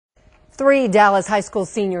Three Dallas high school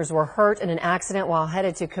seniors were hurt in an accident while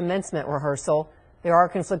headed to commencement rehearsal. There are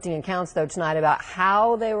conflicting accounts, though, tonight about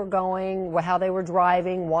how they were going, how they were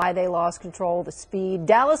driving, why they lost control, the speed.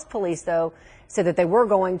 Dallas police, though, said that they were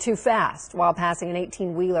going too fast while passing an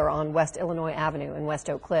 18-wheeler on West Illinois Avenue in West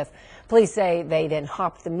Oak Cliff. Police say they then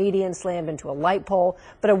hopped the median, slammed into a light pole,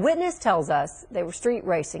 but a witness tells us they were street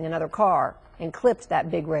racing another car and clipped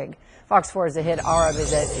that big rig. Fox 4's Zahid Arab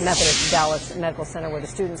is at Methodist Dallas Medical Center where the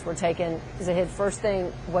students were taken. Zahid, first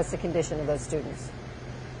thing, what's the condition of those students?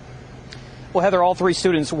 Well, Heather, all three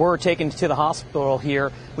students were taken to the hospital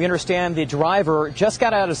here. We understand the driver just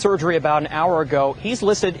got out of surgery about an hour ago. He's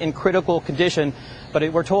listed in critical condition,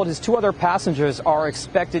 but we're told his two other passengers are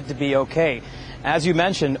expected to be okay. As you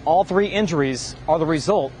mentioned, all three injuries are the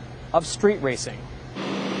result of street racing.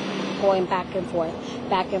 Going back and forth,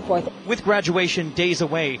 back and forth. With graduation days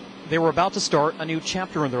away, they were about to start a new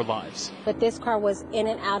chapter in their lives. But this car was in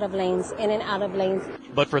and out of lanes, in and out of lanes.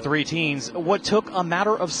 But for three teens, what took a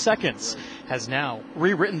matter of seconds has now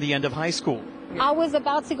rewritten the end of high school. I was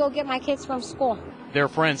about to go get my kids from school. Their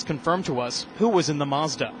friends confirmed to us who was in the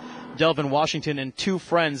Mazda. Delvin Washington and two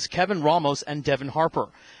friends, Kevin Ramos and Devin Harper.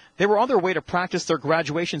 They were on their way to practice their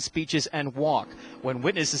graduation speeches and walk when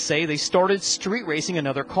witnesses say they started street racing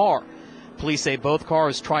another car. Police say both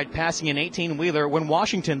cars tried passing an 18-wheeler when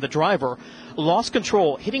Washington, the driver, lost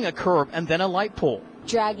control, hitting a curb and then a light pole.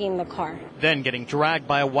 Dragging the car. Then getting dragged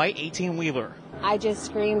by a white 18-wheeler. I just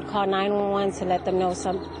screamed, called 911 to let them know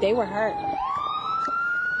they were hurt.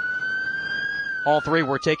 All three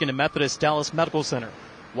were taken to Methodist Dallas Medical Center.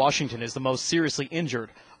 Washington is the most seriously injured.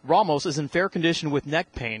 Ramos is in fair condition with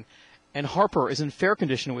neck pain, and Harper is in fair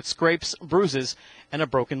condition with scrapes, bruises, and a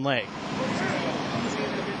broken leg.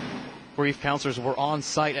 Grief counselors were on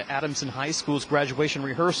site at Adamson High School's graduation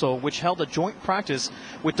rehearsal, which held a joint practice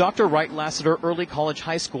with Dr. Wright Lassiter Early College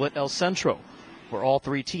High School at El Centro, where all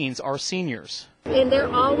three teens are seniors. And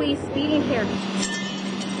they're always speeding here.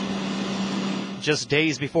 Just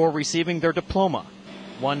days before receiving their diploma,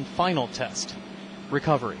 one final test,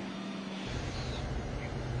 recovery.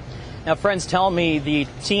 Now, friends tell me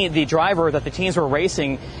the driver that the teens were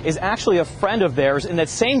racing is actually a friend of theirs in that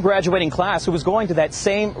same graduating class who was going to that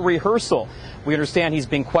same rehearsal. We understand he's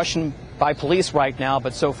being questioned by police right now,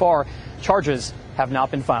 but so far, charges have not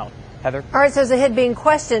been filed. Heather? All right, so Zahid being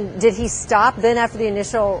questioned, did he stop then after the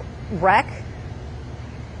initial wreck?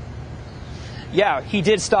 Yeah, he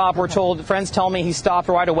did stop. We're told, friends tell me he stopped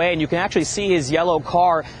right away, and you can actually see his yellow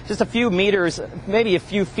car just a few meters, maybe a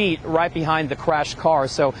few feet right behind the crashed car.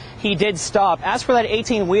 So he did stop. As for that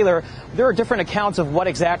 18-wheeler, there are different accounts of what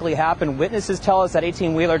exactly happened. Witnesses tell us that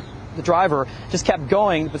 18-wheeler, the driver, just kept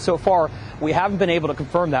going, but so far we haven't been able to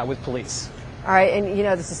confirm that with police. All right, and you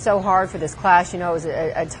know, this is so hard for this class. You know, it was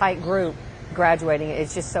a tight group graduating.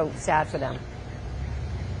 It's just so sad for them.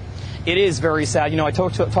 It is very sad. You know, I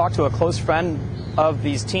talked to a close friend of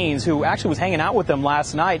these teens who actually was hanging out with them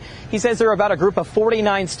last night. He says they're about a group of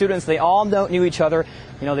 49 students. They all knew each other.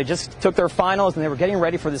 You know, they just took their finals and they were getting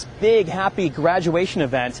ready for this big, happy graduation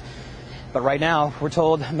event. But right now, we're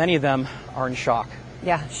told many of them are in shock.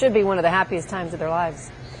 Yeah, should be one of the happiest times of their lives.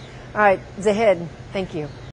 All right, Zahid, thank you.